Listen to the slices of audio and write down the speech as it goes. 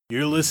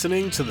You're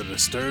listening to the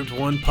Disturbed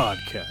One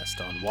podcast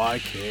on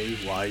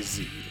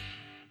YKYZ.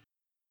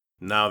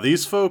 Now,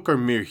 these folk are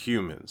mere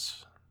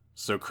humans,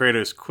 so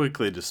Kratos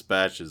quickly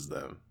dispatches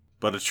them,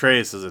 but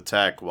Atreus is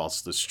attacked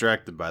whilst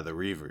distracted by the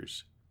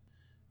Reavers.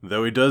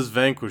 Though he does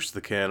vanquish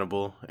the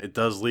cannibal, it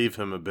does leave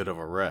him a bit of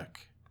a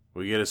wreck.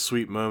 We get a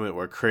sweet moment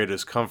where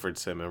Kratos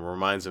comforts him and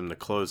reminds him to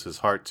close his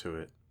heart to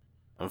it.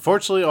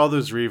 Unfortunately, all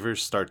those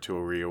Reavers start to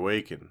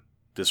reawaken,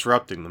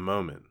 disrupting the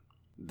moment.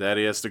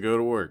 Daddy has to go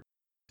to work.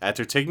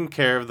 After taking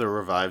care of the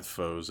revived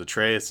foes,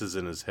 Atreus is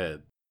in his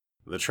head.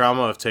 The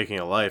trauma of taking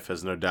a life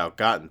has no doubt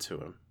gotten to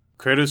him.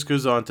 Kratos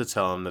goes on to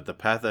tell him that the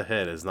path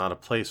ahead is not a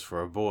place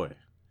for a boy,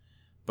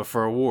 but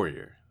for a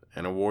warrior,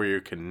 and a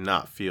warrior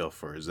cannot feel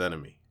for his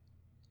enemy.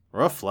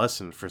 Rough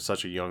lesson for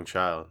such a young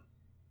child.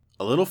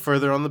 A little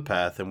further on the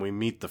path and we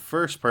meet the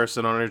first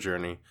person on our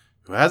journey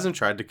who hasn't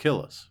tried to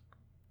kill us.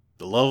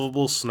 The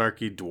lovable,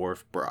 snarky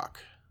dwarf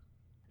Brock.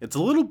 It's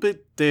a little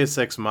bit Deus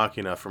Ex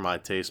Machina for my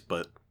taste,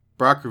 but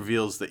Brock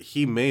reveals that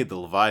he made the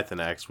Leviathan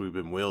axe we've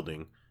been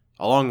wielding,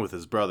 along with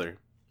his brother,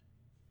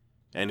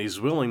 and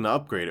he's willing to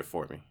upgrade it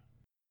for me.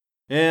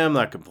 I'm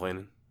not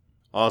complaining.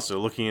 Also,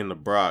 looking into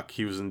Brock,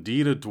 he was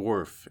indeed a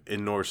dwarf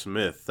in Norse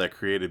myth that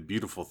created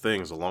beautiful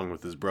things along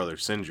with his brother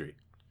Sindri,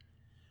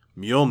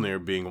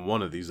 Mjolnir being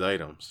one of these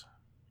items.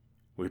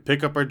 We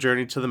pick up our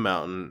journey to the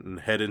mountain and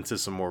head into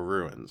some more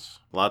ruins.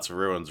 Lots of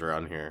ruins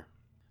around here.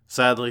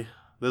 Sadly,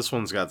 this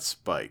one's got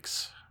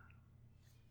spikes.